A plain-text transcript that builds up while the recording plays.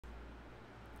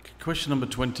Question number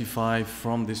 25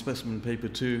 from the Specimen paper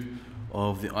 2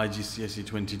 of the IGCSE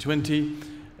 2020.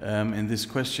 In this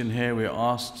question here we're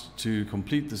asked to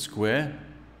complete the square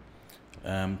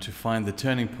to find the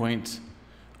turning point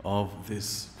of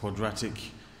this quadratic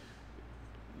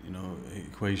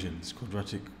equation, this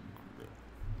quadratic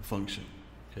function.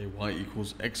 Okay, y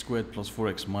equals x squared plus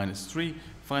 4x minus 3.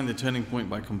 Find the turning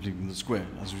point by completing the square.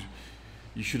 As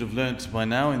you should have learnt by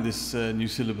now in this new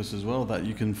syllabus as well, that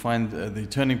you can find the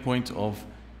turning point of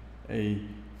a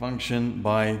function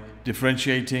by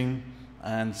differentiating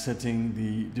and setting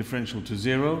the differential to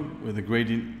 0, where the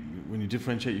gradient, when you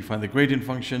differentiate, you find the gradient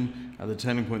function. At the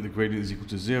turning point, the gradient is equal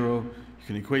to 0. You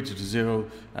can equate it to 0,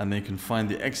 and then you can find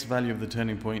the x value of the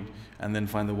turning point, and then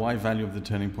find the y value of the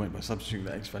turning point by substituting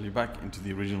the x value back into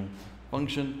the original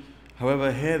function.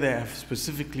 However, here they have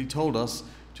specifically told us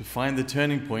to find the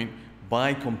turning point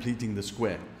by completing the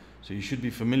square. So you should be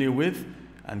familiar with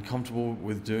and comfortable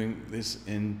with doing this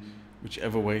in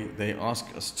whichever way they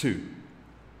ask us to.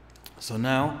 So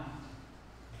now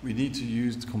we need to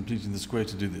use completing the square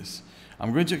to do this.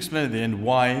 I'm going to explain at the end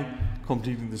why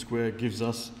completing the square gives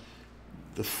us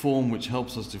the form which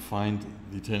helps us to find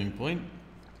the turning point.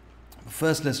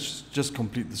 First, let's just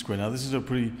complete the square. Now this is a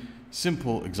pretty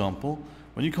simple example.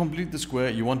 When you complete the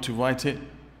square, you want to write it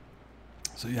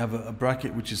so you have a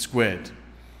bracket which is squared.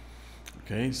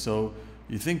 Okay, so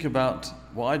you think about,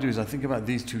 what I do is I think about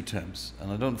these two terms,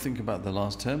 and I don't think about the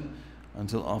last term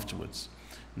until afterwards.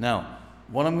 Now,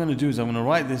 what I'm going to do is I'm going to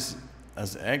write this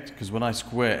as x, because when I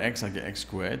square x, I get x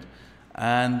squared.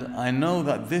 And I know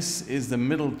that this is the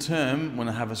middle term. When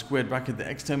I have a squared bracket, the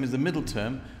x term is the middle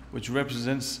term, which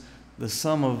represents the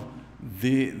sum of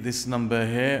this number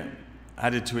here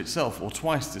added to itself, or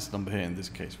twice this number here in this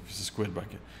case, which is a squared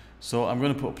bracket. So I'm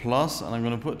going to put plus, and I'm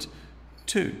going to put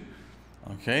 2.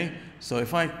 Okay, so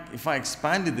if I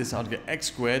expanded this, I'd get x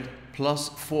squared plus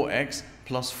 4x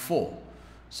plus 4.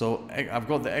 So I've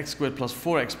got the x squared plus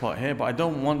 4x part here, but I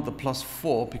don't want the plus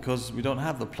 4 because we don't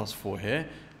have the plus 4 here.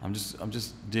 I'm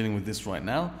just dealing with this right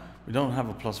now. We don't have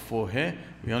a plus 4 here.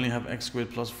 We only have x squared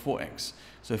plus 4x.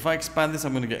 So if I expand this,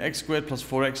 I'm going to get x squared plus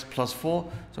 4x plus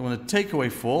 4. So I'm going to take away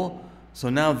 4. So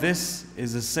now this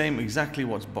is the same, exactly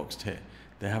what's boxed here.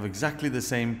 They have exactly the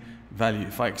same value.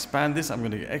 If I expand this, I'm going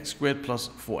to get x squared plus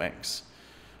 4x.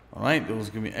 All right, that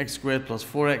was going to be x squared plus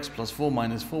 4x plus 4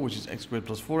 minus 4, which is x squared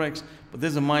plus 4x. But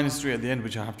there's a minus 3 at the end,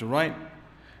 which I have to write.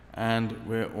 And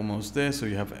we're almost there. So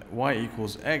you have y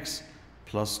equals x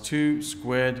plus 2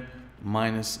 squared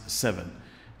minus 7.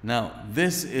 Now,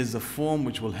 this is the form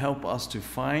which will help us to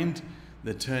find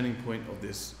the turning point of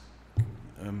this,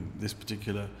 this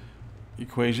particular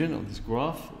equation, of this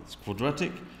graph, this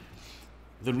quadratic.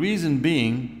 The reason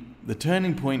being, the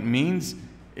turning point means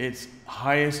its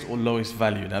highest or lowest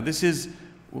value. Now this is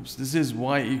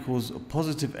y equals a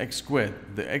positive x squared.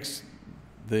 The x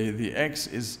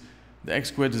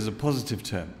squared is a positive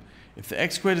term. If the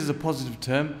x squared is a positive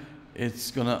term,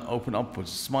 it's going to open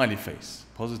upwards, smiley face.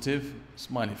 Positive,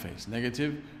 smiley face.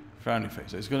 Negative, frowny face.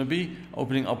 So it's going to be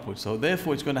opening upwards. So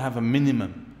therefore it's going to have a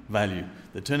minimum value.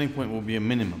 The turning point will be a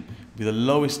minimum, be the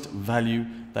lowest value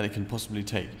that it can possibly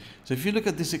take. So if you look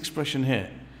at this expression here,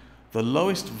 the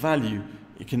lowest value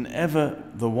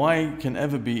the y can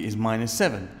ever be is minus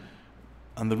 7.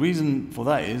 And the reason for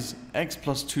that is x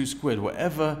plus 2 squared,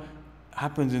 whatever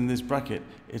happens in this bracket,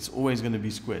 it's always going to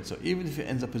be squared. So even if it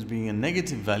ends up as being a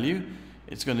negative value,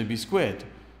 it's going to be squared.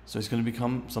 So it's going to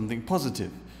become something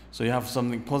positive. So you have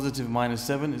something positive minus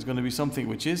 7 is going to be something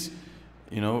which is,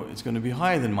 it's going to be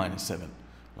higher than minus 7.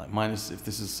 Like minus, if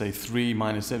this is say 3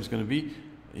 minus 7, it's going to be,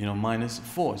 minus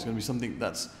 4. It's going to be something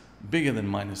that's bigger than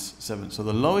minus 7. So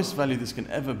the lowest value this can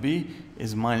ever be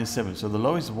is minus 7. So the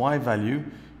lowest y value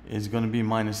is going to be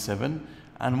minus 7.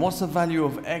 And what's the value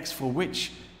of x for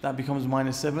which that becomes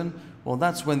minus 7? Well,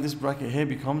 that's when this bracket here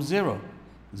becomes 0.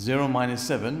 0 minus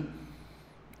 7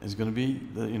 is going to be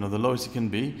the lowest it can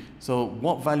be. So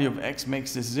what value of x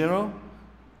makes this 0?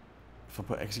 If I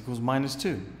put x equals minus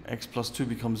 2, x plus 2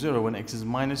 becomes 0 when x is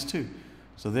minus 2.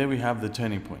 So there we have the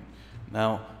turning point.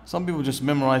 Now, some people just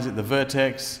memorize it, the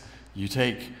vertex. You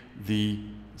take the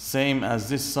same as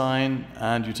this sign,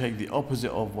 and you take the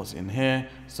opposite of what's in here.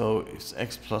 So it's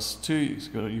x plus 2,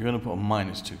 you're going to put a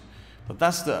minus 2. But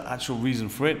that's the actual reason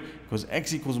for it, because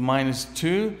x equals minus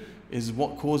 2 is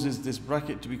what causes this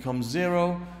bracket to become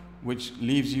 0, which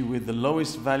leaves you with the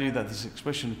lowest value that this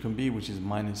expression can be, which is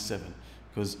minus 7.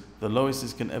 Because the lowest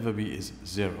this can ever be is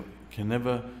 0. It can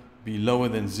never be lower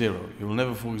than 0. You will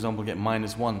never, for example, get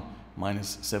minus 1,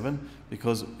 minus 7,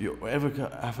 because whatever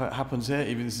happens here,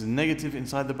 even if this is negative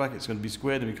inside the bracket, it's going to be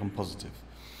squared and become positive.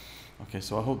 Okay,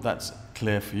 so I hope that's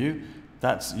clear for you.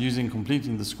 That's using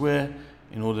completing the square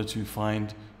in order to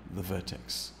find the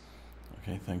vertex.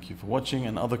 Okay, thank you for watching,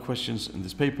 and other questions in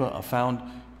this paper are found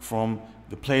from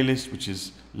the playlist, which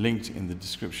is linked in the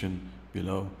description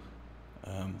below.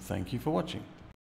 Thank you for watching.